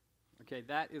Okay,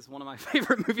 that is one of my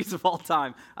favorite movies of all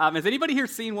time. Has anybody here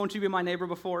seen Won't You Be My Neighbor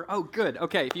before? Oh, good.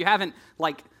 Okay, if you haven't,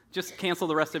 just cancel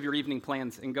the rest of your evening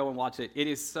plans and go and watch it. It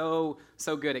is so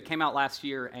good. It came out last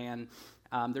year, and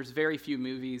there's very few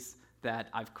movies that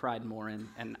I've cried more in,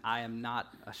 and I am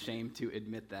not ashamed to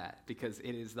admit that, because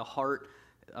it is the heart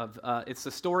of, it's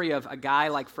the story of a guy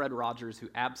like Fred Rogers who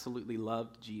absolutely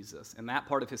loved Jesus, and that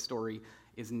part of his story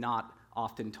is not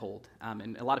often told,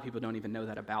 and a lot of people don't even know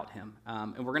that about him.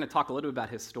 And we're going to talk a little bit about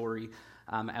his story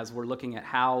as we're looking at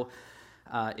how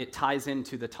it ties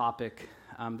into the topic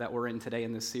that we're in today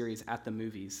in this series, At the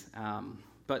Movies.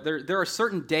 But there are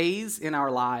certain days in our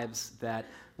lives that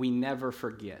we never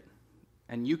forget.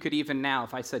 And you could even now,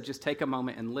 if I said just take a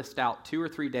moment and list out 2 or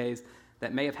 3 days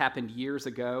that may have happened years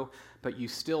ago, but you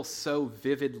still so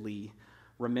vividly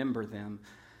remember them.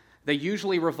 They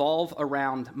usually revolve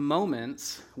around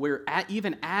moments where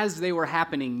even as they were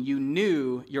happening, you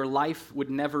knew your life would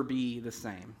never be the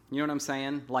same. You know what I'm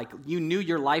saying? Like, you knew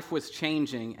your life was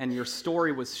changing and your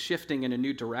story was shifting in a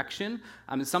new direction.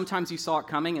 Sometimes you saw it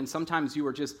coming, and sometimes you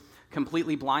were just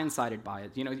completely blindsided by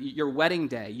it. You know, your wedding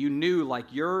day, you knew like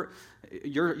your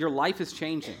life is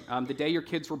changing. The day your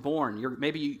kids were born, you're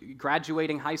maybe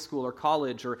graduating high school or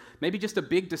college, or maybe just a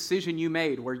big decision you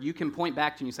made where you can point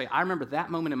back to and you say, I remember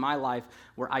that moment in my life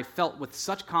where I felt with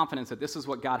such confidence that this is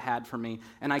what God had for me,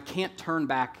 and I can't turn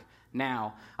back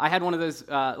now. I had one of those,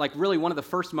 really one of the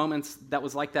first moments that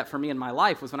was like that for me in my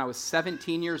life was when I was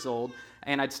 17 years old,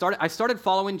 and I started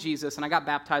following Jesus, and I got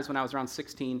baptized when I was around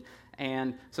 16.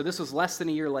 And so this was less than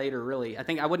a year later, really. I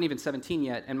think I wasn't even 17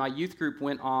 yet, and my youth group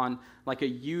went on like a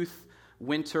youth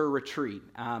winter retreat.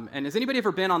 And has anybody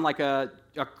ever been on like a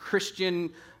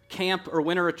Christian camp or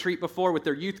winter retreat before with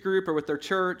their youth group or with their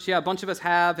church? Yeah, a bunch of us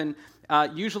have, and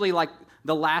usually like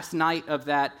the last night of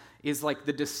that is like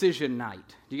the decision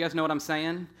night. Do you guys know what I'm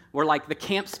saying? Where like the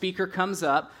camp speaker comes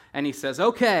up and he says,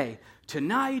 okay,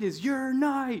 tonight is your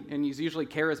night. And he's usually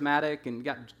charismatic and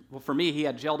for me, he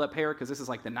had gelled up hair because this is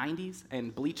like the 90s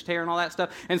and bleached hair and all that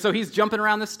stuff. And so he's jumping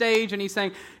around the stage and he's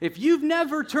saying, if you've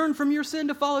never turned from your sin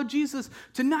to follow Jesus,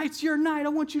 tonight's your night. I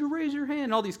want you to raise your hand.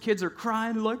 And all these kids are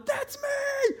crying like, that's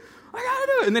me. I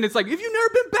gotta do it. And then it's like, if you've never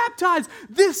been baptized,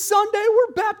 this Sunday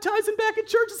we're baptizing back at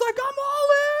church. It's like, I'm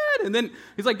all in. And then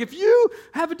he's like, if you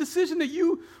have a decision that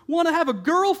you want to have a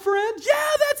girlfriend,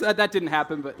 yeah, that didn't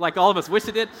happen, but like all of us wish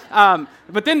it did.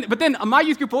 But then my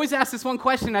youth group always asked this one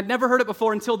question. I'd never heard it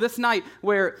before until this night,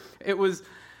 where it was,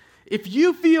 if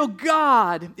you feel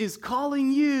God is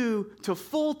calling you to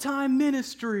full-time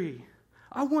ministry,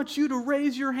 I want you to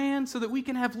raise your hand so that we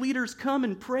can have leaders come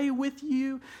and pray with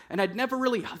you. And I'd never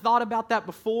really thought about that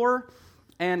before.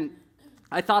 And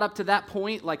I thought up to that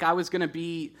point, like I was going to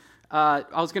be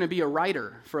a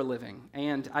writer for a living.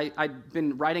 And I'd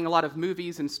been writing a lot of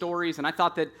movies and stories, and I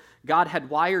thought that God had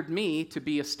wired me to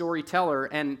be a storyteller.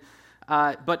 And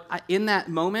but in that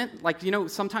moment, like, you know,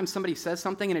 sometimes somebody says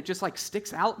something and it just like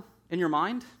sticks out in your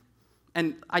mind.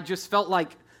 And I just felt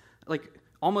like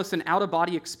almost an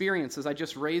out-of-body experience as I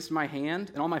just raised my hand,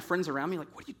 and all my friends around me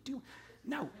like, what are you doing?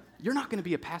 No, you're not going to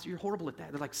be a pastor. You're horrible at that.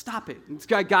 They're like, stop it. And this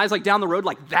guys like down the road,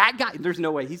 like, that guy, there's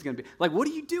no way he's going to be. Like, what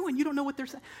are you doing? You don't know what they're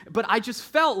saying. But I just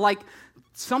felt like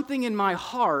something in my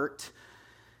heart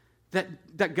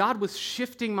that God was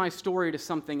shifting my story to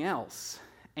something else.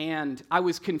 And I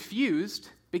was confused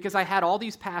because I had all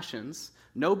these passions.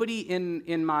 Nobody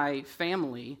in my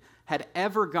family had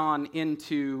ever gone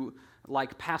into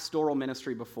like pastoral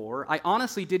ministry before. I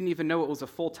honestly didn't even know it was a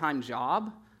full-time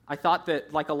job. I thought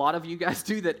that, like a lot of you guys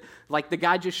do, that like the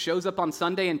guy just shows up on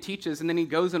Sunday and teaches and then he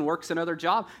goes and works another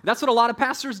job. That's what a lot of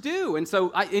pastors do. And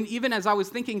so and even as I was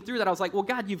thinking through that, I was like, well,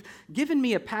 God, you've given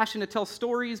me a passion to tell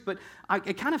stories, but I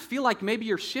kind of feel like maybe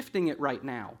you're shifting it right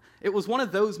now. It was one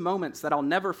of those moments that I'll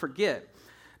never forget.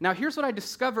 Now, here's what I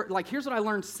discovered, here's what I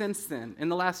learned since then in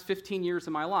the last 15 years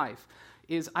of my life,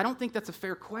 is I don't think that's a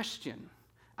fair question.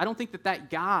 I don't think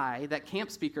that guy, that camp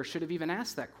speaker, should have even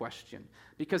asked that question,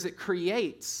 because it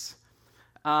creates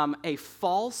a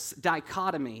false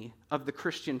dichotomy of the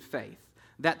Christian faith,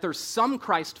 that there's some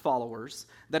Christ followers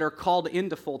that are called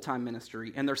into full-time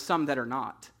ministry, and there's some that are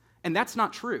not. And that's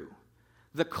not true.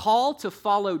 The call to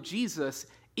follow Jesus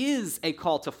is a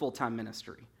call to full-time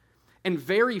ministry, and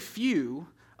very few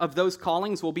of those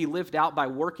callings will be lived out by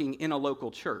working in a local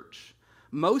church.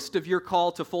 Most of your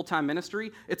call to full-time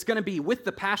ministry, it's going to be with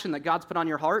the passion that God's put on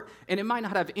your heart, and it might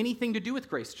not have anything to do with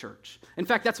Grace Church. In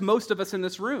fact, that's most of us in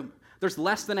this room. There's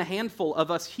less than a handful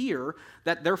of us here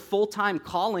that their full-time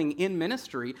calling in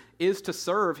ministry is to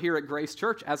serve here at Grace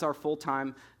Church as our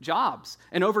full-time jobs.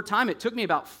 And over time, it took me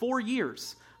about 4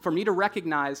 years for me to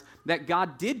recognize that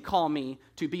God did call me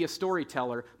to be a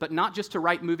storyteller, but not just to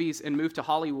write movies and move to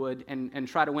Hollywood and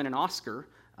try to win an Oscar,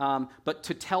 but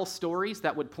to tell stories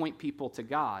that would point people to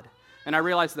God. And I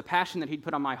realized the passion that he'd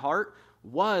put on my heart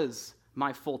was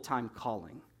my full-time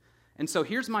calling. And so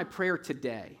here's my prayer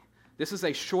today. This is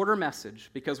a shorter message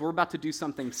because we're about to do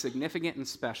something significant and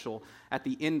special at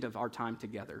the end of our time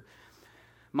together.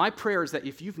 My prayer is that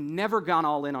if you've never gone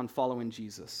all in on following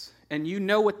Jesus, and you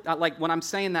know what, like when I'm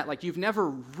saying that, like you've never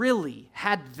really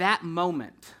had that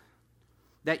moment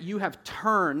that you have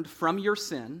turned from your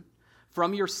sin,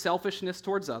 from your selfishness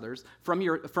towards others, from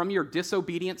your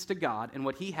disobedience to God and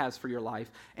what he has for your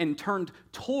life, and turned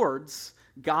towards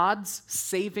God's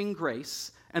saving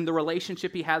grace and the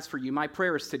relationship he has for you, my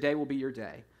prayer is today will be your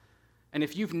day. And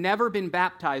if you've never been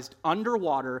baptized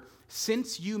underwater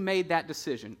since you made that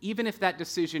decision, even if that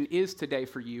decision is today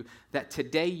for you, that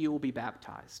today you will be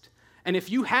baptized. And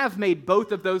if you have made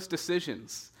both of those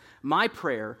decisions, my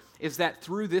prayer is that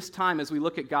through this time as we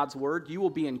look at God's word, you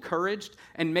will be encouraged,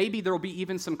 and maybe there will be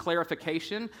even some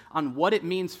clarification on what it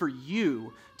means for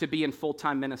you to be in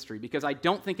full-time ministry, because I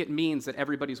don't think it means that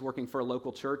everybody's working for a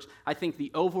local church. I think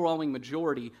the overwhelming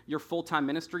majority, your full-time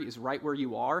ministry is right where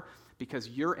you are because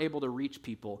you're able to reach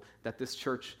people that this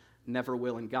church never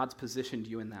will, and God's positioned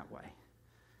you in that way.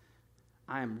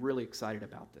 I am really excited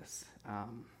about this.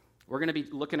 We're going to be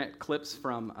looking at clips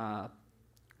from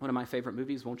one of my favorite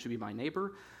movies, Won't You Be My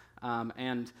Neighbor?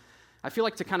 And I feel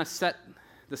like to kind of set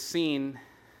the scene,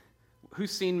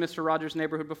 who's seen Mr. Rogers'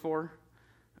 Neighborhood before?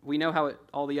 We know how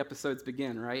all the episodes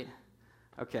begin, right?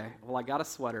 Okay, well, I got a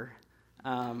sweater.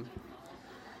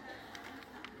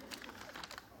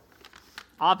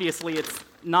 Obviously, it's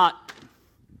not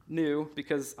new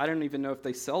because I don't even know if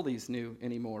they sell these new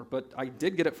anymore, but I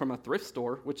did get it from a thrift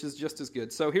store, which is just as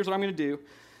good. So here's what I'm going to do.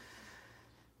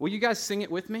 Will you guys sing it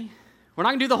with me? We're not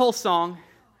going to do the whole song.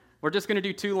 We're just going to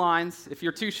do 2 lines. If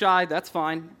you're too shy, that's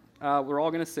fine. We're all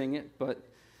going to sing it, but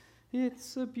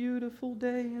it's a beautiful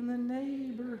day in the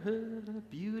neighborhood, a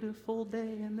beautiful day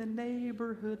in the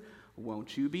neighborhood.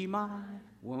 Won't you be my,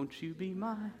 won't you be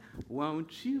my,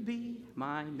 won't you be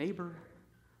my neighbor?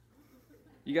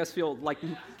 You guys feel like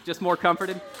just more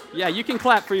comforted? Yeah, you can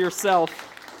clap for yourself.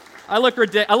 I look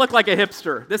like a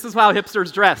hipster. This is how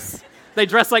hipsters dress. They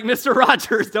dress like Mr.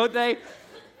 Rogers, don't they?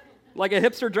 Like a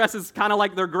hipster dresses kind of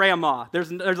like their grandma.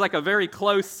 There's like a very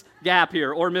close gap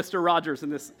here, or Mr. Rogers in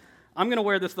this. I'm going to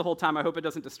wear this the whole time. I hope it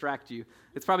doesn't distract you.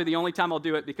 It's probably the only time I'll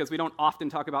do it because we don't often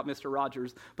talk about Mr.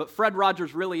 Rogers. But Fred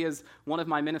Rogers really is one of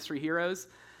my ministry heroes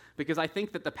because I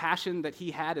think that the passion that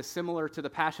he had is similar to the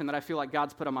passion that I feel like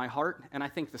God's put on my heart. And I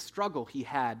think the struggle he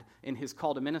had in his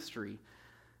call to ministry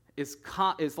is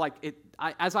like it.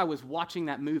 As I was watching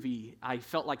that movie, I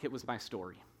felt like it was my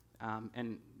story.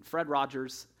 And Fred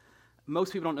Rogers,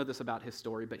 most people don't know this about his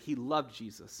story, but he loved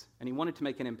Jesus, and he wanted to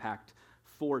make an impact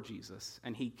for Jesus.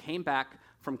 And he came back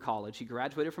from college. He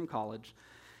graduated from college,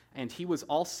 and he was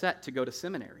all set to go to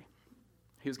seminary.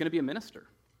 He was going to be a minister.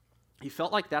 He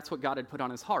felt like that's what God had put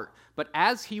on his heart. But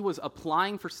as he was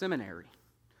applying for seminary,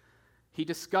 he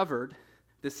discovered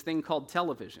this thing called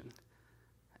television.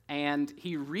 And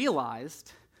he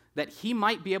realized that he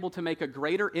might be able to make a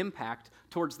greater impact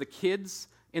towards the kids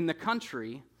in the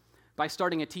country by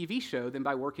starting a TV show than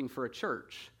by working for a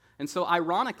church. And so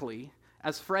ironically,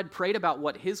 as Fred prayed about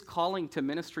what his calling to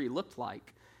ministry looked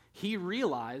like, he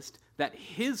realized that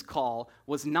his call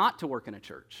was not to work in a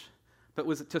church, but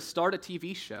was to start a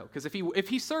TV show. Because if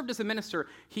he served as a minister,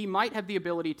 he might have the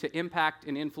ability to impact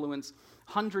and influence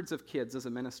hundreds of kids as a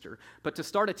minister. But to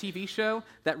start a TV show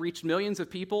that reached millions of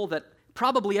people, that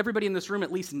probably everybody in this room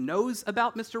at least knows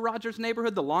about Mr. Rogers'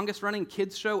 Neighborhood, the longest running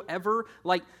kids show ever,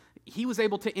 like he was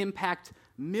able to impact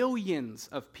millions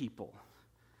of people.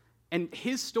 And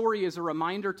his story is a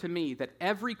reminder to me that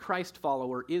every Christ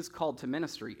follower is called to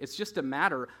ministry. It's just a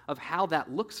matter of how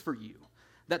that looks for you.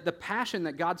 That the passion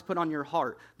that God's put on your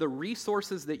heart, the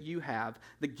resources that you have,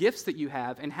 the gifts that you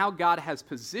have, and how God has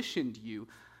positioned you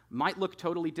might look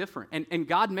totally different. And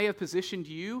God may have positioned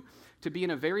you to be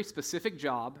in a very specific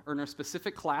job or in a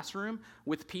specific classroom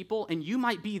with people, and you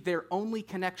might be their only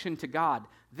connection to God.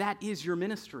 That is your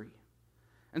ministry.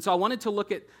 And so I wanted to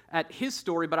look at his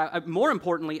story, but more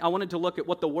importantly, I wanted to look at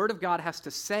what the Word of God has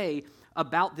to say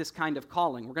about this kind of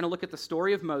calling. We're going to look at the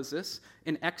story of Moses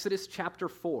in Exodus chapter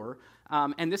 4,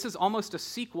 and this is almost a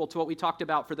sequel to what we talked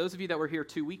about for those of you that were here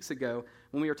 2 weeks ago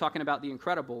when we were talking about the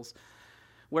Incredibles,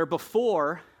 where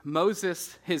before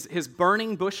Moses, his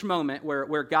burning bush moment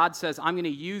where God says, I'm going to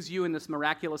use you in this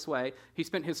miraculous way, he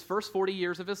spent his first 40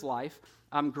 years of his life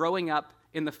growing up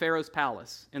in the Pharaoh's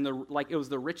palace. It was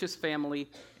the richest family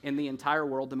in the entire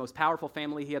world, the most powerful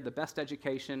family. He had the best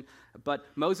education. But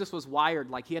Moses was wired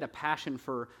like he had a passion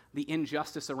for the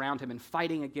injustice around him and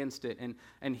fighting against it.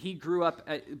 And he grew up,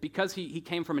 because he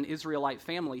came from an Israelite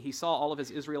family, he saw all of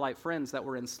his Israelite friends that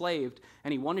were enslaved,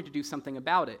 and he wanted to do something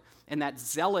about it. And that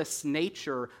zealous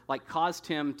nature caused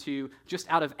him to, just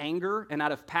out of anger and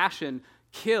out of passion,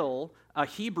 kill a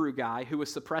Hebrew guy who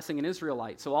was suppressing an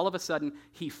Israelite. So all of a sudden,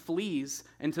 he flees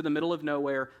into the middle of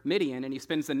nowhere, Midian, and he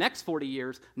spends the next 40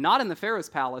 years, not in the Pharaoh's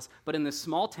palace, but in this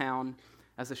small town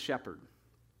as a shepherd.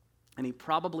 And he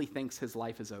probably thinks his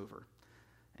life is over.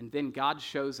 And then God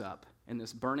shows up in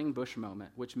this burning bush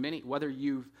moment, which many, whether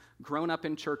you've grown up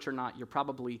in church or not, you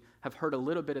probably have heard a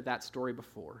little bit of that story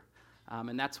before.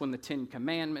 And that's when the Ten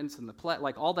Commandments and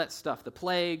all that stuff, the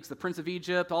plagues, the Prince of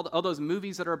Egypt, all those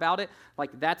movies that are about it,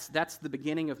 that's the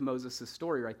beginning of Moses'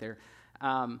 story right there.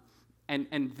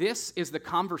 And this is the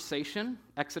conversation,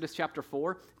 Exodus chapter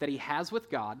 4, that he has with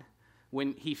God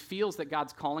when he feels that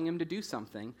God's calling him to do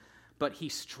something, but he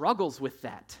struggles with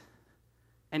that.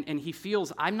 And he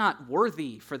feels, I'm not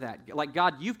worthy for that.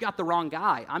 God, you've got the wrong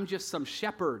guy. I'm just some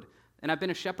shepherd. And I've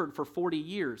been a shepherd for 40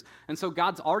 years. And so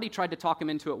God's already tried to talk him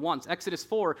into it once. Exodus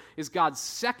 4 is God's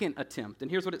second attempt.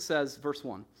 And here's what it says, verse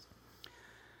 1.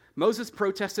 Moses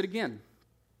protested again.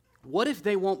 What if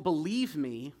they won't believe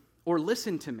me or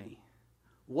listen to me?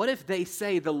 What if they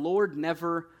say the Lord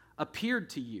never appeared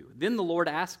to you? Then the Lord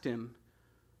asked him,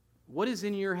 what is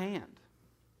in your hand?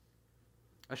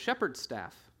 A shepherd's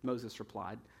staff, Moses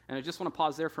replied. And I just want to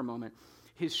pause there for a moment.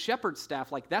 His shepherd's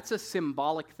staff, that's a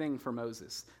symbolic thing for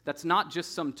Moses. That's not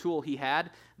just some tool he had.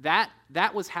 That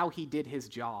was how he did his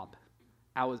job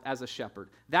as a shepherd.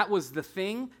 That was the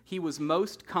thing he was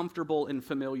most comfortable and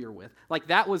familiar with.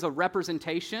 That was a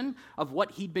representation of what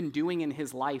he'd been doing in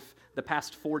his life the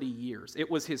past 40 years.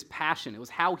 It was his passion. It was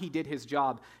how he did his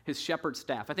job, his shepherd's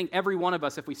staff. I think every one of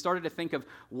us, if we started to think of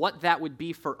what that would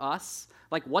be for us,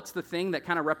 what's the thing that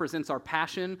kind of represents our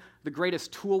passion, the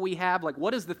greatest tool we have?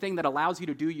 What is the thing that allows you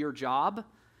to do your job?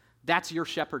 That's your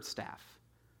shepherd's staff.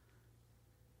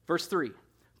 Verse 3,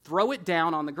 throw it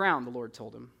down on the ground, the Lord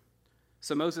told him.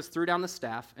 So Moses threw down the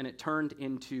staff, and it turned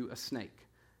into a snake.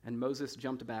 And Moses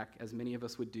jumped back, as many of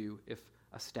us would do if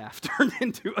a staff turned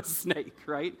into a snake,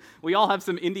 right? We all have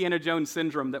some Indiana Jones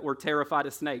syndrome that we're terrified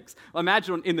of snakes. Well,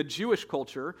 imagine in the Jewish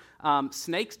culture,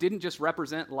 snakes didn't just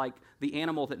represent the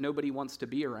animal that nobody wants to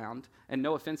be around. And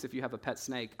no offense if you have a pet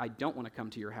snake, I don't want to come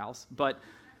to your house. But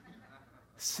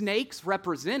snakes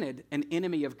represented an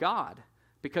enemy of God,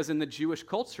 because in the Jewish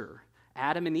culture,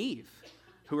 Adam and Eve,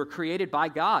 who were created by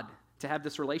God to have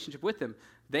this relationship with him,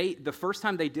 the first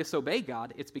time they disobey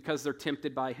God, it's because they're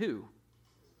tempted by who?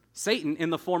 Satan, in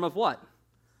the form of what?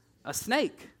 A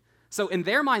snake. So in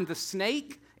their mind, the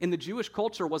snake in the Jewish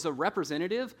culture was a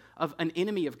representative of an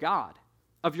enemy of God,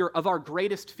 of our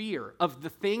greatest fear, of the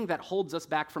thing that holds us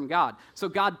back from God. So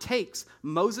God takes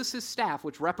Moses' staff,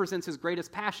 which represents his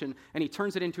greatest passion, and he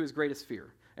turns it into his greatest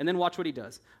fear. And then watch what he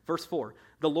does. Verse 4,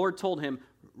 the Lord told him,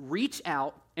 reach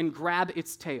out and grab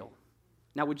its tail.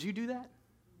 Now, would you do that?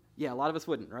 Yeah, a lot of us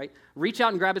wouldn't, right? Reach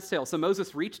out and grab its tail. So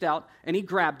Moses reached out, and he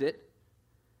grabbed it,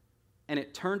 and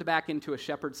it turned back into a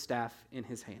shepherd's staff in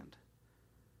his hand.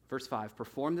 Verse 5,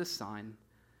 perform this sign,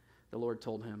 the Lord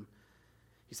told him.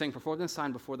 He's saying, perform this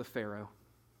sign before the Pharaoh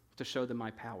to show them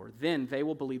my power. Then they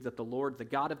will believe that the Lord, the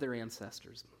God of their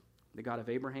ancestors, the God of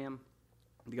Abraham,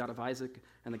 the God of Isaac,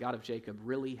 and the God of Jacob,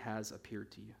 really has appeared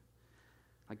to you.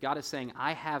 God is saying,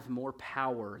 I have more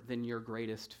power than your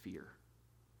greatest fear.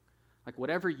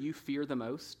 Whatever you fear the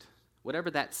most, whatever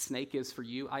that snake is for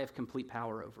you, I have complete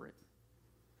power over it.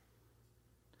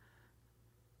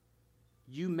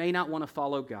 You may not want to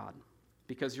follow God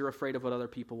because you're afraid of what other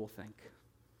people will think.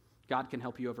 God can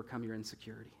help you overcome your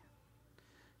insecurity.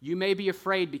 You may be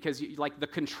afraid because the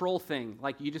control thing,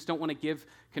 you just don't want to give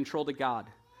control to God.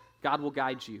 God will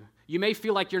guide you. You may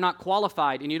feel like you're not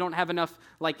qualified and you don't have enough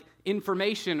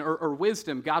information or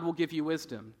wisdom. God will give you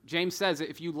wisdom. James says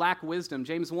if you lack wisdom,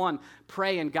 James 1,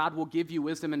 pray and God will give you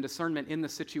wisdom and discernment in the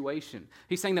situation.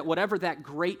 He's saying that whatever that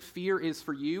great fear is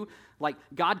for you,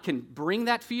 God can bring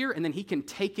that fear and then he can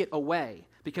take it away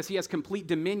because he has complete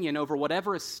dominion over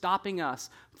whatever is stopping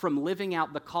us from living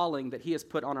out the calling that he has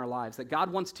put on our lives. That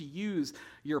God wants to use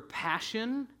your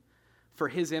passion for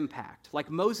his impact.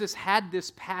 Moses had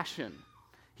this passion.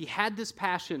 He had this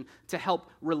passion to help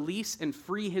release and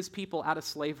free his people out of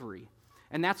slavery.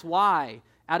 And that's why,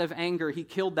 out of anger, he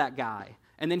killed that guy.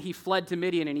 And then he fled to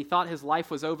Midian and he thought his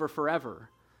life was over forever.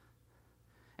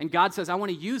 And God says, I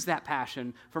want to use that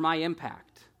passion for my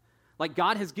impact.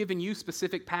 God has given you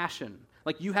specific passion.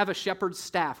 Like you have a shepherd's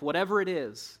staff, whatever it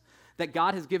is that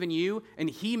God has given you, and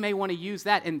he may want to use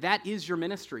that, and that is your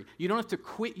ministry. You don't have to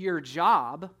quit your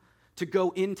job to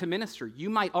go into ministry. You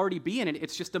might already be in it.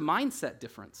 It's just a mindset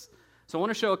difference. So I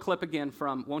want to show a clip again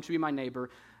from Won't You Be My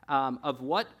Neighbor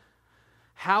of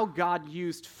how God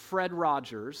used Fred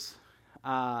Rogers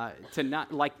to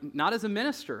not as a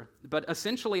minister, but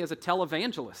essentially as a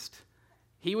televangelist.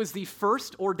 He was the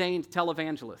first ordained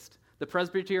televangelist. The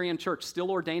Presbyterian Church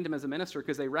still ordained him as a minister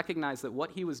because they recognized that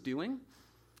what he was doing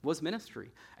was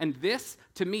ministry. And this,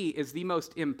 to me, is the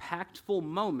most impactful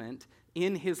moment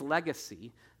in his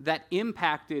legacy that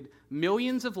impacted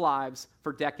millions of lives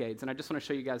for decades. And I just want to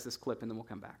show you guys this clip, and then we'll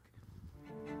come back.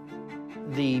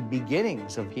 The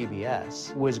beginnings of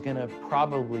PBS was going to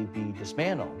probably be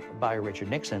dismantled by Richard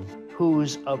Nixon,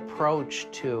 whose approach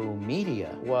to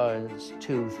media was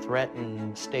to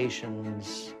threaten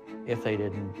stations if they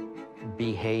didn't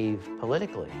behave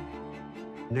politically.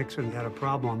 Nixon had a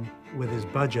problem with his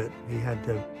budget. He had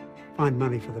to find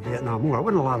money for the Vietnam War. It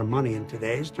wasn't a lot of money in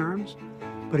today's terms,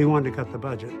 but he wanted to cut the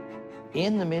budget.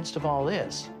 In the midst of all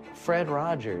this, Fred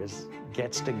Rogers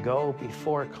gets to go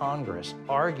before Congress,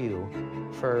 argue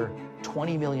for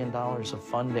 $20 million of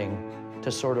funding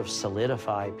to sort of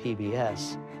solidify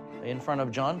PBS in front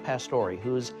of John Pastore,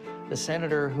 who's the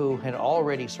senator who had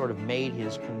already sort of made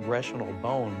his congressional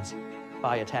bones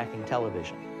by attacking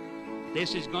television.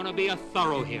 This is going to be a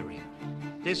thorough hearing.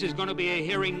 This is going to be a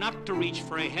hearing not to reach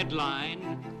for a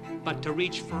headline, but to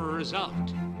reach for a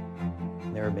result.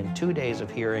 There have been 2 days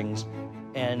of hearings,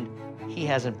 and he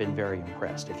hasn't been very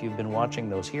impressed. If you've been watching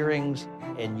those hearings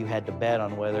and you had to bet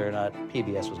on whether or not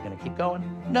PBS was going to keep going,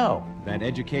 no. That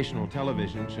educational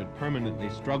television should permanently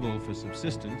struggle for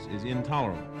subsistence is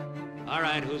intolerable. All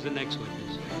right, who's the next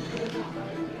witness?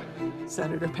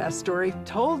 Senator Pastore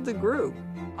told the group,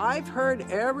 I've heard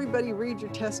everybody read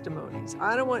your testimonies.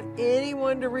 I don't want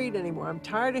anyone to read anymore. I'm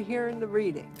tired of hearing the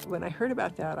reading. When I heard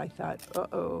about that, I thought,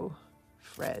 uh-oh,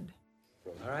 Fred.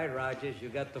 All right, Rogers, you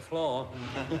got the floor.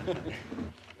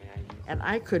 And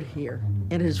I could hear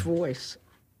in his voice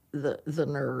the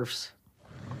nerves.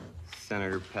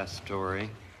 Senator Pastore,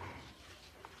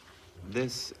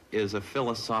 this is a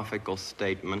philosophical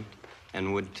statement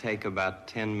and would take about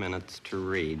 10 minutes to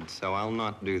read, so I'll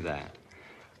not do that.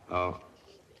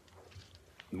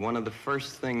 One of the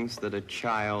first things that a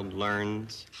child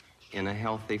learns in a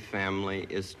healthy family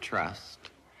is trust.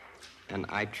 And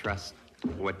I trust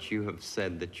what you have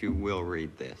said that you will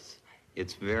read this.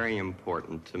 It's very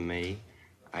important to me.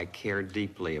 I care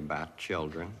deeply about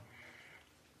children.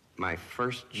 My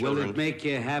first children... Will it make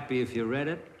you happy if you read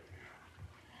it?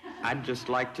 I'd just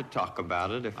like to talk about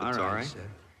it, if it's all right. Sir.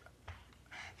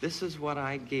 This is what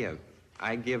I give.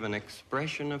 I give an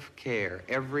expression of care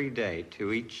every day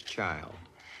to each child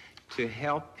to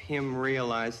help him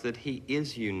realize that he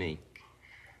is unique.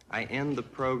 I end the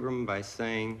program by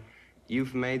saying,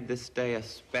 you've made this day a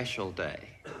special day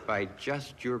by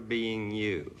just your being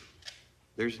you.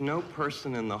 There's no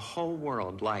person in the whole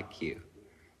world like you,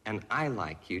 and I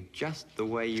like you just the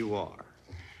way you are.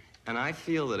 And I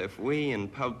feel that if we in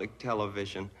public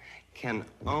television can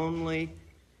only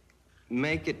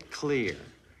make it clear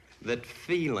that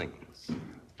feelings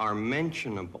are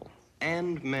mentionable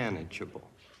and manageable,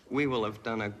 we will have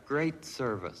done a great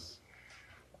service.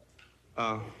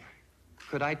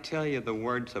 Could I tell you the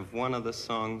words of one of the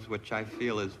songs which I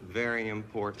feel is very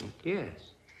important?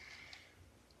 Yes.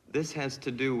 This has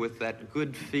to do with that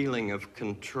good feeling of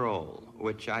control,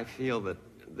 which I feel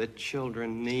that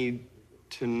children need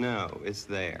to know is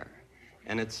there.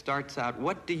 And it starts out,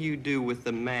 what do you do with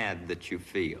the mad that you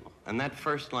feel? And that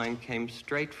first line came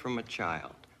straight from a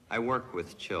child. I work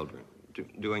with children,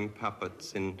 doing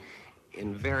puppets in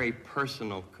very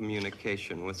personal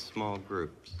communication with small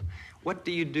groups. What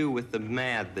do you do with the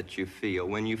mad that you feel?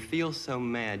 When you feel so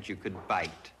mad you could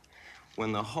bite.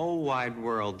 When the whole wide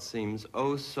world seems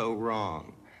oh so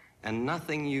wrong, and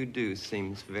nothing you do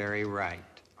seems very right.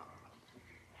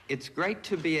 It's great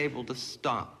to be able to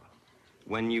stop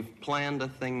when you've planned a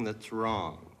thing that's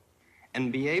wrong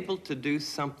and be able to do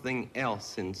something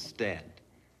else instead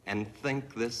and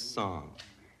think this song.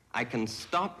 I can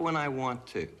stop when I want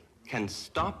to, can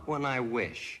stop when I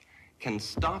wish, can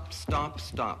stop, stop,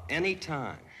 stop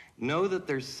anytime. Know that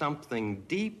there's something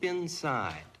deep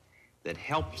inside that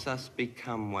helps us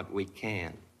become what we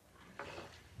can.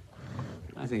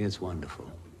 I think it's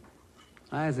wonderful.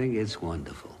 I think it's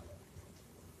wonderful.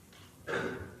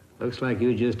 Looks like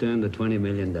you just earned the $20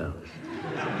 million. Isn't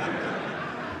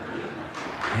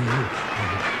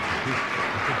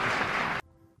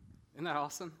that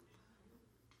awesome?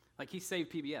 Like, he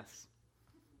saved PBS.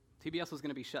 PBS was going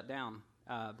to be shut down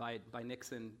by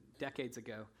Nixon decades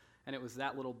ago. And it was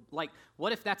that little, like,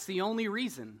 what if that's the only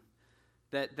reason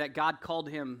that God called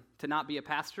him to not be a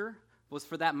pastor, was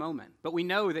for that moment? But we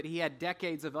know that he had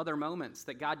decades of other moments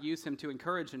that God used him to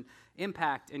encourage and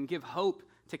impact and give hope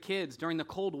to kids during the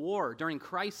Cold War, during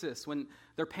crisis, when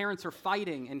their parents are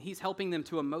fighting, and he's helping them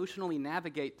to emotionally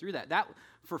navigate through that.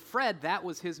 For Fred, that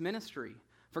was his ministry.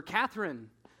 For Catherine,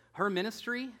 her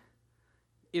ministry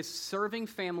is serving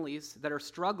families that are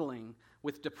struggling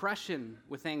with depression,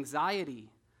 with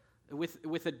anxiety,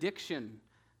 with addiction,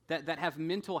 that have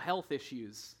mental health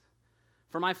issues.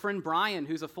 For my friend Brian,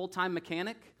 who's a full-time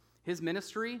mechanic, his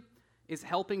ministry is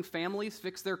helping families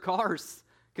fix their cars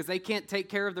because they can't take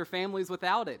care of their families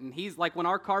without it. And he's like, when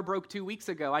our car broke 2 weeks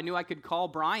ago, I knew I could call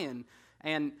Brian,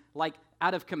 and like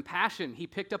out of compassion, he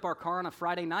picked up our car on a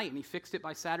Friday night and he fixed it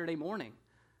by Saturday morning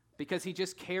because he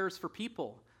just cares for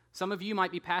people. Some of you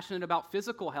might be passionate about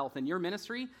physical health, and your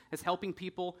ministry is helping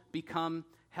people become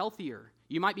healthier.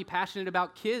 You might be passionate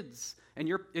about kids, and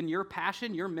your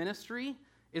passion, your ministry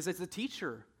is as a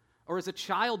teacher or as a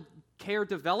child care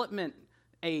development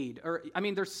aid. Or, I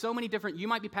mean, there's so many different, you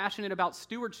might be passionate about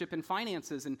stewardship and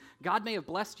finances, and God may have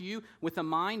blessed you with a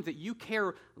mind that you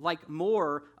care like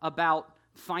more about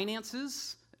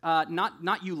finances,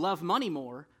 not you love money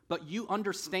more, but you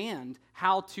understand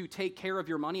how to take care of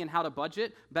your money and how to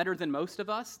budget better than most of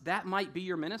us. That might be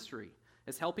your ministry,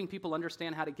 is helping people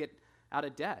understand how to get out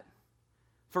of debt.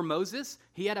 For Moses,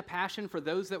 he had a passion for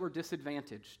those that were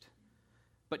disadvantaged,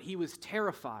 but he was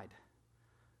terrified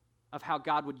of how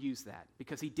God would use that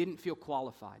because he didn't feel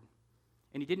qualified,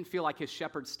 and he didn't feel like his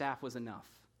shepherd staff was enough.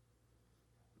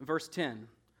 Verse 10,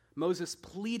 Moses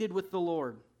pleaded with the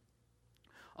Lord,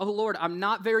 "Oh Lord, I'm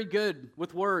not very good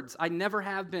with words. I never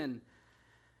have been,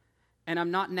 and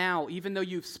I'm not now, even though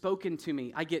you've spoken to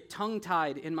me. I get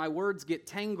tongue-tied and my words get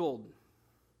tangled."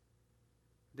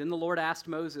 Then the Lord asked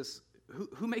Moses,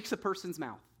 who makes a person's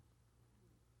mouth?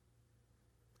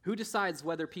 Who decides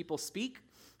whether people speak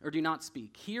or do not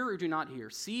speak, hear or do not hear,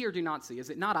 see or do not see? Is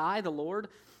it not I, the Lord?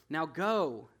 Now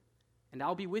go, and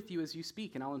I'll be with you as you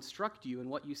speak, and I'll instruct you in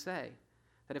what you say.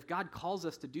 That if God calls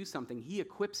us to do something, he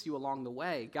equips you along the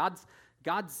way.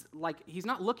 God's like, he's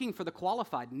not looking for the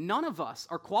qualified. None of us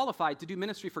are qualified to do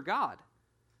ministry for God.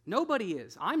 Nobody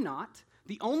is. I'm not.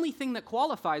 The only thing that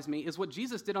qualifies me is what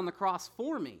Jesus did on the cross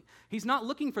for me. He's not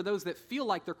looking for those that feel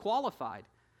like they're qualified.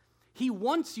 He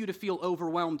wants you to feel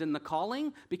overwhelmed in the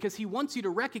calling because he wants you to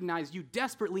recognize you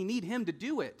desperately need him to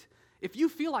do it. If you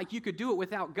feel like you could do it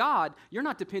without God, you're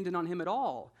not dependent on him at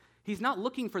all. He's not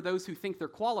looking for those who think they're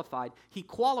qualified. He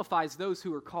qualifies those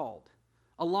who are called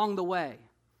along the way.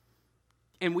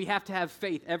 And we have to have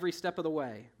faith every step of the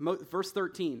way. Verse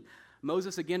 13,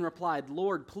 Moses again replied,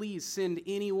 "Lord, please send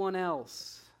anyone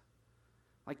else."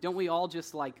 Like, don't we all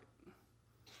just like,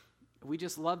 we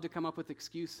just love to come up with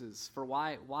excuses for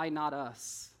why not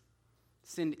us?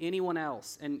 Send anyone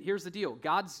else. And here's the deal.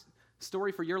 God's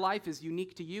story for your life is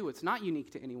unique to you. It's not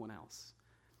unique to anyone else.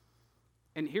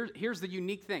 And here's the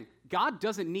unique thing. God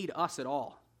doesn't need us at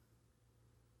all.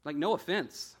 Like, no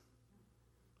offense.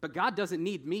 But God doesn't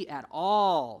need me at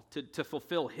all to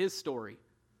fulfill his story.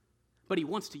 But he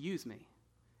wants to use me.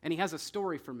 And he has a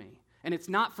story for me. And it's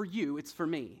not for you, it's for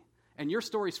me. And your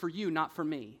story's for you, not for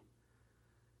me.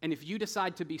 And if you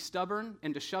decide to be stubborn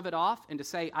and to shove it off and to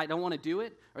say, I don't want to do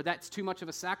it, or that's too much of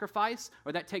a sacrifice,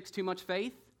 or that takes too much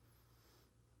faith,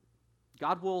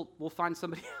 God will find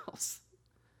somebody else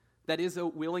that is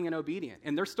willing and obedient.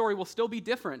 And their story will still be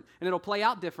different, and it'll play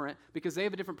out different because they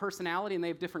have a different personality and they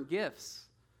have different gifts.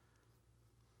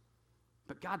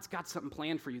 But God's got something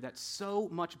planned for you that's so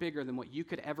much bigger than what you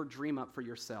could ever dream up for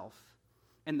yourself.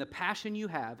 And the passion you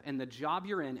have and the job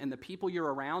you're in and the people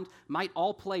you're around might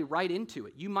all play right into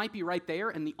it. You might be right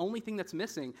there, and the only thing that's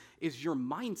missing is your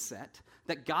mindset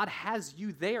that God has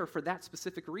you there for that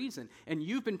specific reason. And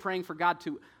you've been praying for God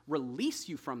to release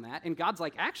you from that, and God's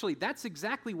like, actually, that's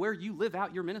exactly where you live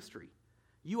out your ministry.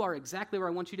 You are exactly where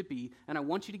I want you to be, and I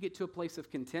want you to get to a place of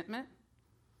contentment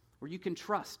where you can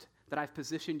trust that I've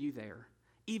positioned you there,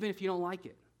 even if you don't like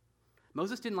it.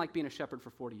 Moses didn't like being a shepherd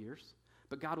for 40 years.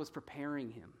 But God was preparing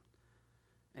him.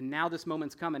 And now this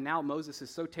moment's come, and now Moses is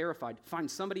so terrified. Find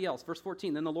somebody else. Verse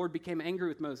 14, then the Lord became angry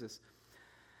with Moses.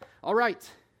 All right,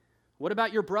 what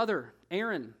about your brother,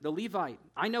 Aaron, the Levite?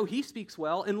 I know he speaks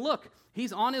well, and look,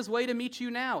 he's on his way to meet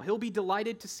you now. He'll be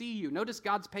delighted to see you. Notice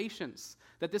God's patience,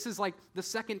 that this is like the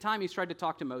second time he's tried to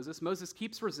talk to Moses. Moses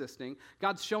keeps resisting.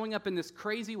 God's showing up in this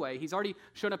crazy way. He's already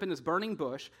shown up in this burning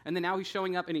bush, and then now he's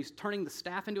showing up and he's turning the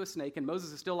staff into a snake, and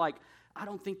Moses is still like, I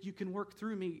don't think you can work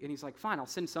through me. And he's like, fine, I'll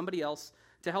send somebody else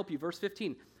to help you. Verse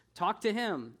 15, talk to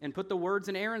him and put the words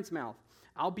in Aaron's mouth.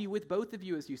 I'll be with both of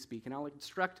you as you speak, and I'll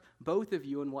instruct both of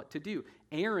you in what to do.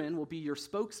 Aaron will be your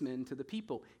spokesman to the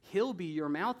people. He'll be your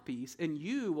mouthpiece, and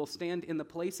you will stand in the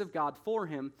place of God for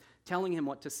him, telling him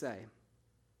what to say.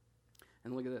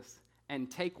 And look at this.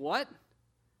 And take what?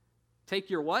 Take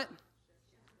your what?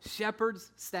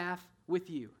 Shepherd's staff with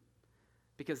you.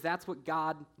 Because that's what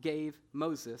God gave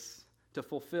Moses to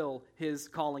fulfill his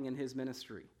calling and his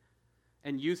ministry.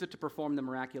 And use it to perform the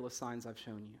miraculous signs I've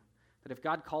shown you. That if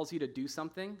God calls you to do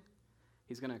something,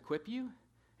 he's going to equip you,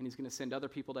 and he's going to send other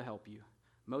people to help you.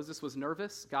 Moses was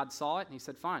nervous. God saw it, and he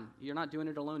said, fine, you're not doing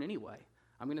it alone anyway.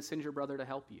 I'm going to send your brother to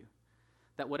help you.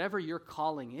 That whatever your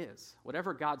calling is,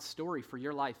 whatever God's story for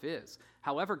your life is,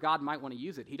 however God might want to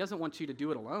use it, he doesn't want you to do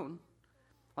it alone.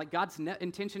 Like God's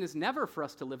intention is never for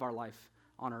us to live our life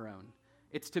on our own.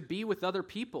 It's to be with other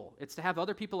people. It's to have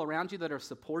other people around you that are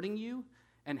supporting you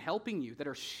and helping you, that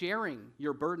are sharing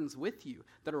your burdens with you,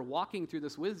 that are walking through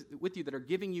this with you, that are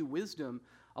giving you wisdom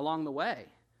along the way.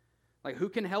 Like, who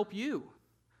can help you?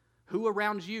 Who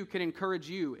around you can encourage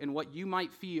you in what you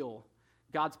might feel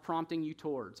God's prompting you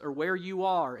towards, or where you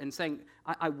are and saying,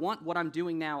 I want what I'm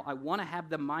doing now. I want to have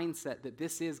the mindset that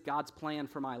this is God's plan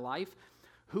for my life.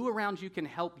 Who around you can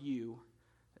help you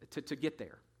to get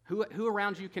there? Who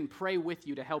around you can pray with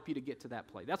you to help you to get to that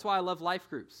place? That's why I love life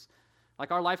groups.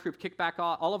 Like our life group kick back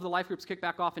off, all of the life groups kick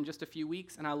back off in just a few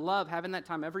weeks, and I love having that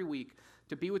time every week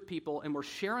to be with people, and we're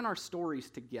sharing our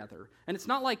stories together. And it's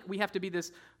not like we have to be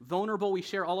this vulnerable, we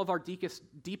share all of our deepest,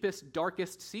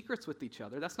 darkest secrets with each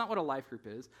other. That's not what a life group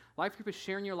is. Life group is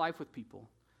sharing your life with people.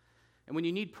 And when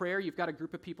you need prayer, you've got a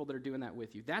group of people that are doing that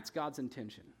with you. That's God's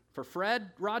intention. For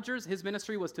Fred Rogers, his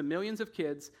ministry was to millions of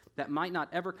kids that might not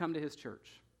ever come to his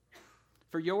church.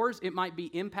 For yours, it might be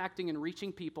impacting and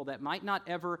reaching people that might not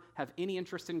ever have any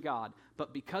interest in God,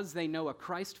 but because they know a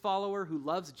Christ follower who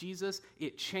loves Jesus,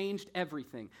 it changed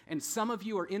everything. And some of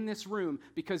you are in this room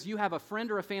because you have a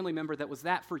friend or a family member that was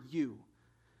that for you.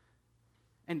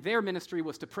 And their ministry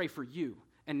was to pray for you.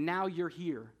 And now you're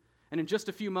here. And in just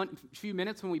a few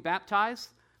minutes when we baptize,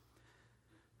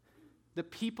 the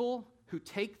people who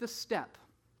take the step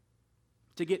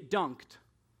to get dunked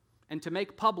and to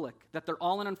make public that they're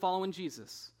all in and following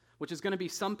Jesus, which is going to be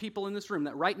some people in this room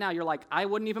that right now you're like, I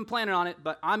wouldn't even plan on it,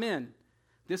 but I'm in.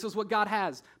 This is what God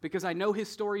has because I know his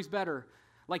story's better.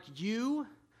 Like, you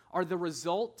are the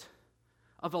result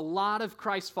of a lot of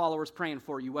Christ followers praying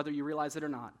for you, whether you realize it or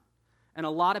not. And a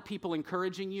lot of people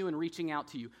encouraging you and reaching out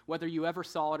to you, whether you ever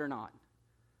saw it or not.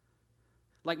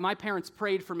 Like, my parents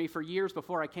prayed for me for years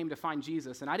before I came to find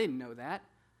Jesus, and I didn't know that.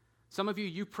 Some of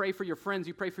you pray for your friends,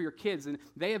 you pray for your kids, and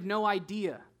they have no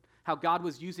idea how God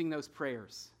was using those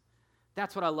prayers.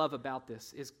 That's what I love about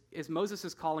this, is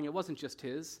Moses' calling, it wasn't just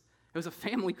his. It was a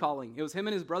family calling. It was him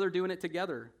and his brother doing it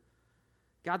together.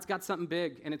 God's got something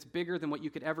big, and it's bigger than what you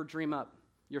could ever dream up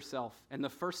yourself. And the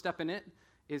first step in it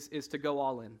is to go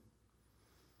all in.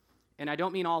 And I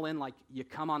don't mean all in like you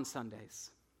come on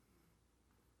Sundays.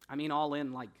 I mean all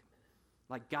in like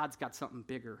God's got something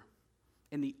bigger.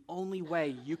 And the only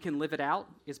way you can live it out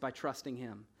is by trusting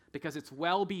him, because it's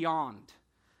well beyond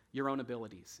your own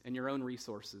abilities and your own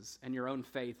resources and your own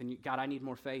faith. And God, I need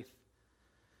more faith.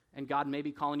 And God may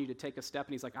be calling you to take a step,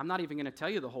 and he's like, I'm not even going to tell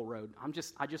you the whole road.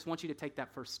 I just want you to take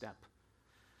that first step.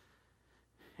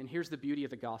 And here's the beauty of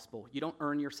the gospel. You don't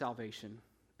earn your salvation.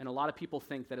 And a lot of people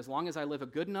think that as long as I live a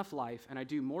good enough life and I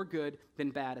do more good than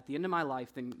bad at the end of my life,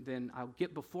 then I'll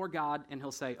get before God and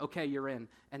he'll say, okay, you're in.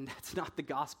 And that's not the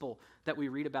gospel that we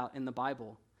read about in the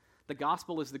Bible. The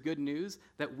gospel is the good news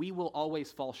that we will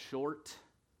always fall short,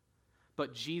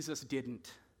 but Jesus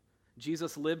didn't.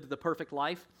 Jesus lived the perfect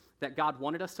life that God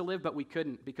wanted us to live, but we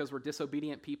couldn't because we're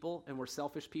disobedient people and we're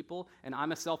selfish people, and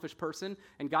I'm a selfish person,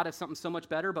 and God has something so much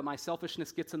better, but my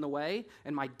selfishness gets in the way,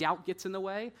 and my doubt gets in the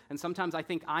way, and sometimes I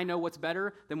think I know what's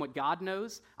better than what God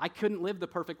knows. I couldn't live the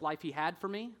perfect life he had for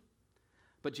me,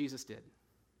 but Jesus did.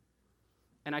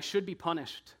 And I should be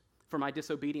punished for my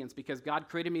disobedience because God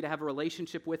created me to have a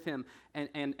relationship with him,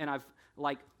 and I've,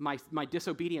 like, my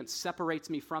disobedience separates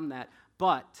me from that,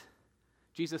 but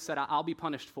Jesus said, I'll be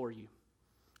punished for you.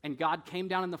 And God came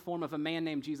down in the form of a man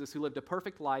named Jesus who lived a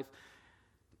perfect life,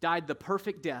 died the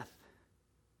perfect death,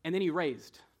 and then he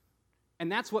raised.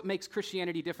 And that's what makes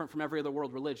Christianity different from every other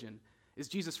world religion, is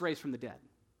Jesus raised from the dead.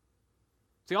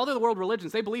 See, all the other world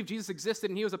religions, they believe Jesus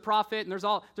existed and he was a prophet, and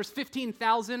there's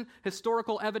 15,000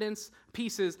 historical evidence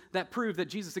pieces that prove that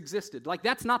Jesus existed. Like,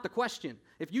 that's not the question.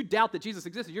 If you doubt that Jesus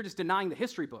existed, you're just denying the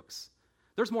history books.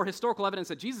 There's more historical evidence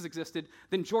that Jesus existed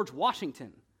than George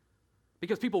Washington,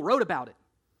 because people wrote about it.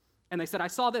 And they said, I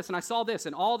saw this,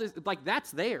 and all this, like,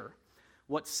 that's there.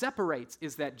 What separates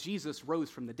is that Jesus rose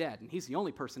from the dead, and he's the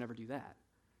only person to ever do that.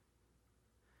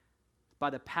 By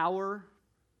the power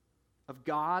of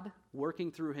God working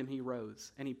through him, he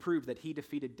rose, and he proved that he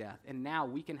defeated death. And now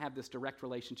we can have this direct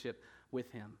relationship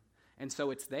with him. And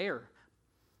so it's there.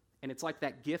 And it's like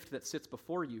that gift that sits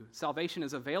before you. Salvation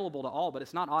is available to all, but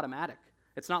it's not automatic.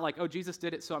 It's not like, oh, Jesus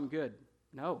did it, so I'm good.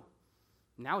 No.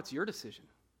 Now it's your decision.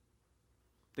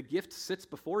 The gift sits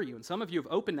before you, and some of you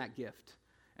have opened that gift,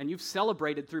 and you've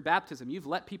celebrated through baptism. You've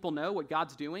let people know what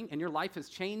God's doing, and your life has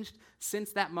changed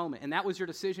since that moment. And that was your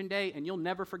decision day, and you'll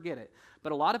never forget it.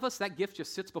 But a lot of us, that gift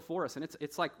just sits before us, and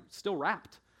it's like still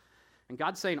wrapped. And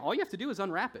God's saying, all you have to do is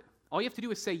unwrap it. All you have to do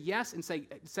is say yes and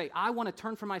say, I want to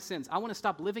turn from my sins. I want to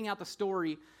stop living out the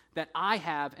story that I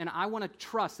have, and I want to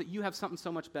trust that you have something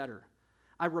so much better.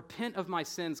 I repent of my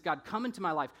sins. God, come into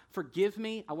my life. Forgive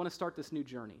me. I want to start this new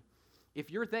journey.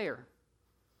 If you're there,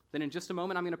 then in just a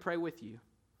moment, I'm going to pray with you.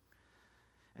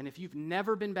 And if you've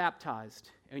never been baptized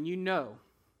and you know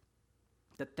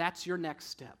that that's your next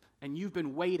step and you've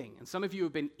been waiting, and some of you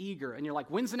have been eager and you're like,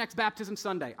 when's the next baptism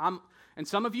Sunday? And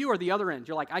some of you are the other end.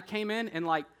 You're like, I came in and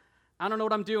like, I don't know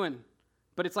what I'm doing,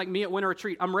 but it's like me at winter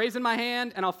retreat. I'm raising my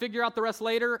hand and I'll figure out the rest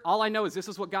later. All I know is this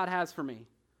is what God has for me.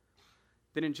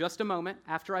 Then in just a moment,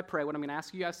 after I pray, what I'm going to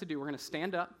ask you guys to do, we're going to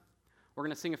stand up. We're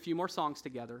going to sing a few more songs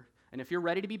together. And if you're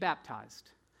ready to be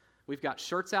baptized, we've got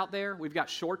shirts out there. We've got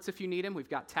shorts if you need them. We've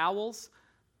got towels.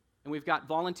 And we've got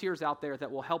volunteers out there that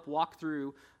will help walk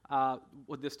through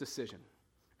with this decision.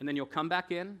 And then you'll come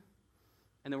back in,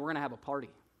 and then we're going to have a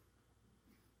party.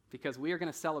 Because we are going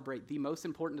to celebrate the most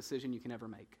important decision you can ever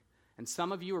make. And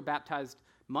some of you were baptized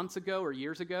months ago or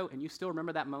years ago, and you still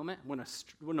remember that moment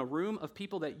when a room of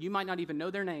people that you might not even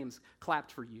know their names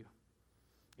clapped for you.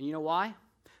 And you know why?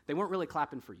 They weren't really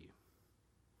clapping for you.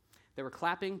 They were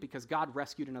clapping because God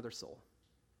rescued another soul.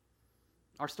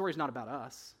 Our story is not about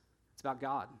us. It's about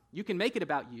God. You can make it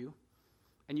about you,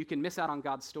 and you can miss out on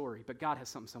God's story, but God has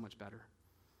something so much better.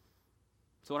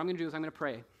 So what I'm going to do is I'm going to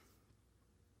pray.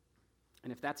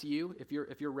 And if that's you, if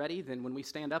you're ready, then when we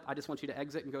stand up, I just want you to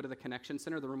exit and go to the Connection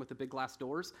Center, the room with the big glass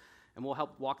doors, and we'll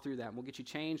help walk through that. And we'll get you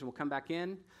changed, and we'll come back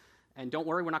in. And don't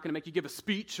worry, we're not going to make you give a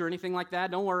speech or anything like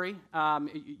that. Don't worry.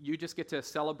 You just get to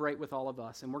celebrate with all of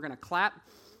us. And we're going to clap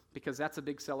because that's a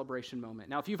big celebration moment.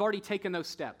 Now, if you've already taken those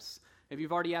steps, if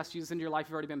you've already asked Jesus into your life,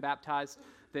 you've already been baptized,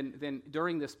 then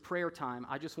during this prayer time,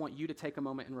 I just want you to take a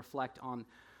moment and reflect on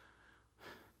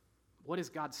what is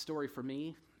God's story for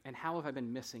me? And how have I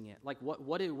been missing it? Like,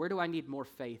 where do I need more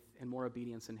faith and more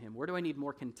obedience in him? Where do I need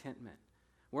more contentment?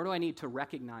 Where do I need to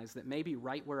recognize that maybe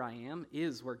right where I am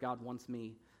is where God wants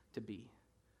me to be?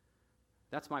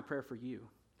 That's my prayer for you,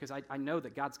 because I know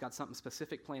that God's got something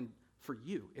specific planned for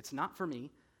you. It's not for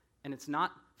me, and it's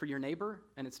not for your neighbor,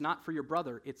 and it's not for your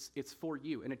brother. It's for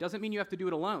you. And it doesn't mean you have to do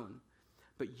it alone,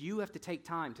 but you have to take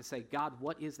time to say, God,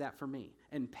 what is that for me?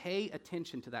 And pay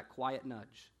attention to that quiet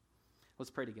nudge.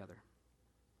 Let's pray together.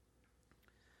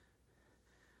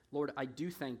 Lord, I do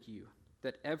thank you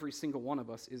that every single one of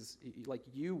us is, like,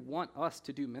 you want us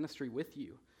to do ministry with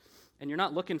you. And you're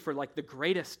not looking for, like, the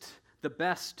greatest, the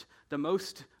best, the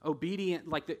most obedient,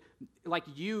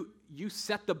 you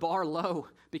set the bar low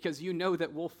because you know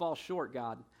that we'll fall short,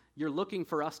 God. You're looking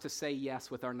for us to say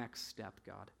yes with our next step,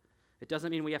 God. It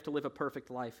doesn't mean we have to live a perfect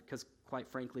life, because, quite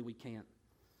frankly, we can't.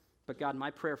 But, God,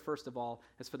 my prayer, first of all,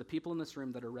 is for the people in this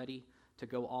room that are ready to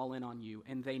go all in on you,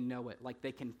 and they know it, like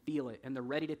they can feel it, and they're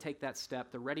ready to take that step.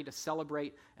 They're ready to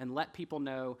celebrate and let people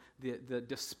know the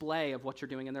display of what you're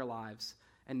doing in their lives,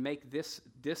 and make this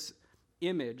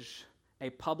image a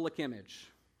public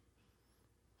image.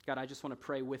 God, I just want to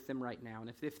pray with them right now.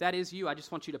 And if that is you, I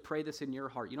just want you to pray this in your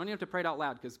heart. You don't even have to pray it out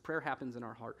loud, because prayer happens in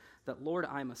our heart. That, Lord,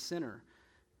 I'm a sinner.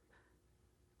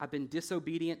 I've been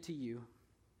disobedient to you.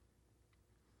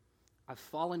 I've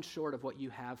fallen short of what you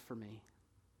have for me.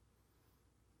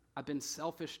 I've been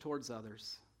selfish towards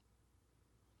others,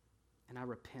 and I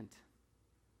repent.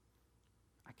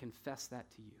 I confess that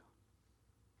to you.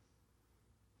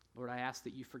 Lord, I ask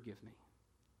that you forgive me.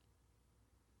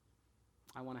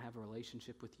 I want to have a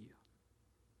relationship with you.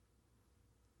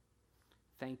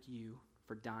 Thank you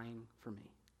for dying for me.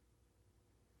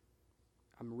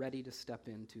 I'm ready to step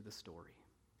into the story.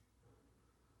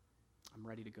 I'm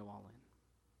ready to go all in.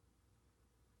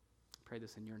 I pray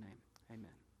this in your name.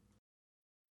 Amen.